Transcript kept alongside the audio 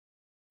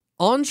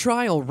On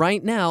trial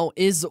right now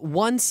is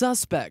one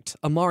suspect,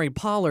 Amari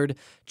Pollard,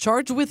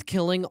 charged with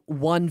killing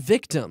one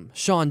victim,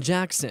 Sean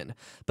Jackson.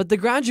 But the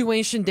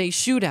graduation day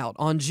shootout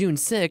on June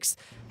 6th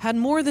had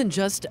more than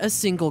just a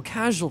single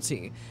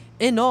casualty.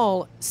 In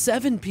all,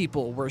 7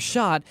 people were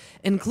shot,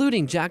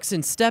 including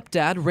Jackson's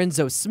stepdad,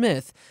 Renzo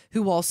Smith,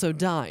 who also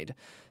died.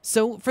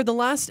 So for the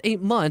last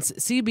 8 months,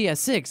 CBS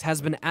 6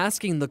 has been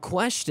asking the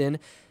question,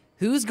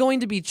 who's going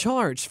to be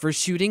charged for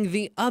shooting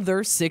the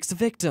other 6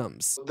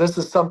 victims? This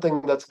is something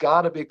that's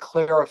got to be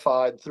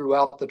clarified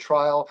throughout the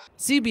trial.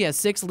 CBS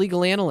 6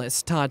 legal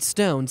analyst Todd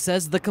Stone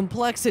says the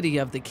complexity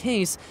of the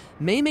case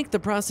may make the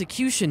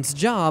prosecution's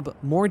job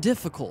more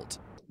difficult.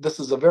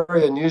 This is a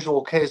very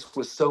unusual case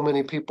with so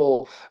many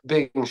people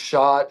being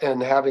shot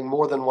and having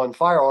more than one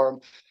firearm.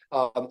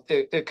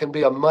 It can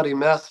be a muddy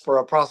mess for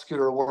a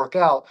prosecutor to work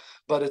out,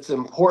 but it's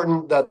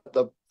important that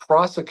the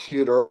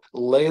prosecutor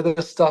lay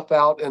this stuff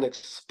out and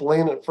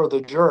explain it for the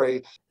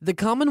jury. The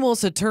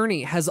Commonwealth's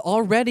attorney has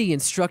already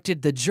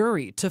instructed the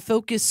jury to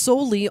focus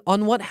solely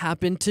on what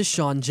happened to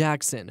Sean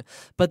Jackson.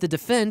 But the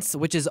defense,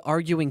 which is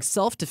arguing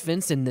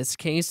self-defense in this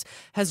case,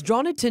 has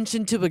drawn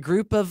attention to a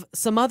group of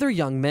some other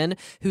young men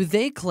who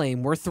they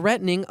claim were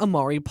threatening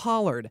Amari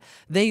Pollard.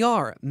 They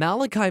are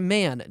Malachi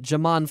Mann,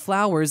 Jamon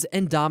Flowers,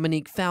 and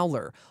Dominique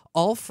Fowler,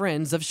 all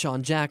friends of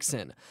Sean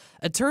Jackson.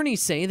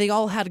 Attorneys say they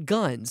all had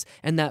guns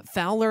and that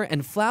Fowler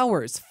and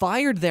Flowers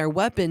fired their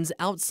weapons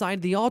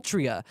outside the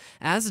Altria,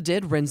 as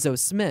did Renzo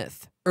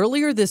Smith.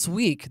 Earlier this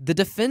week, the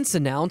defense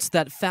announced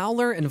that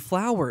Fowler and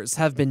Flowers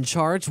have been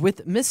charged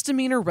with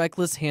misdemeanor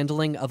reckless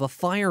handling of a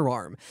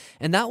firearm,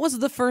 and that was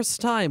the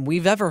first time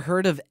we've ever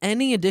heard of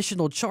any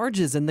additional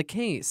charges in the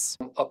case.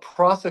 A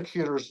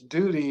prosecutor's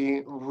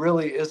duty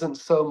really isn't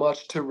so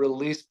much to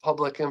release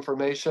public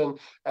information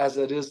as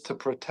it is to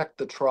protect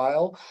the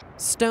trial.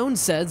 Stone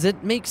says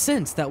it makes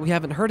sense that we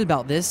haven't heard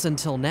about this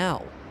until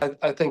now.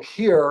 I think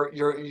here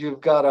you've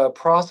got a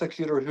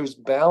prosecutor who's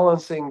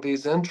balancing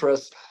these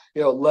interests,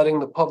 letting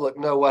the public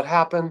know what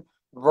happened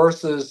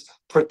versus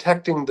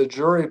protecting the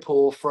jury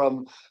pool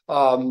from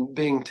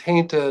being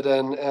tainted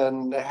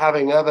and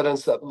having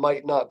evidence that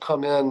might not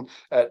come in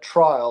at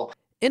trial.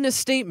 In a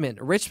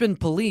statement, Richmond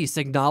police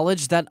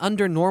acknowledged that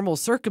under normal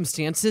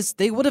circumstances,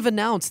 they would have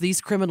announced these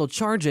criminal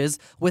charges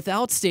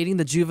without stating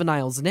the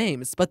juveniles'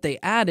 names, but they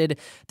added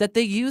that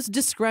they used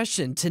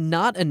discretion to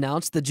not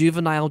announce the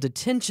juvenile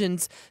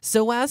detentions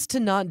so as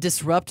to not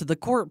disrupt the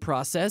court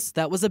process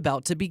that was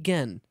about to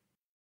begin.